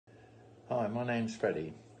Hi, my name's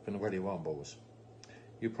Freddie from the Wellie Wombles.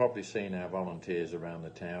 You've probably seen our volunteers around the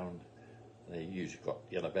town. They usually got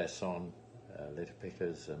yellow vests on, litter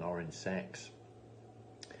pickers and orange sacks.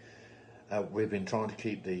 We've been trying to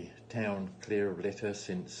keep the town clear of litter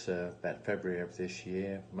since about February of this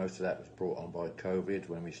year. Most of that was brought on by COVID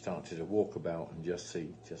when we started to walk about and just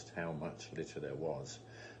see just how much litter there was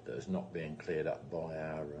that was not being cleared up by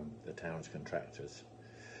the town's contractors.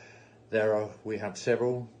 We have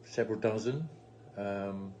several dozen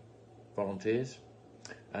volunteers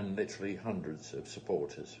and literally hundreds of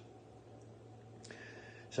supporters.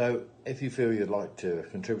 So if you feel you'd like to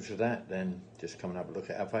contribute to that, then just come and have a look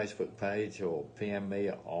at our Facebook page or PM me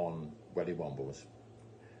on Wellie Wombles.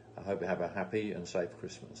 I hope you have a happy and safe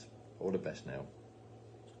Christmas. All the best now.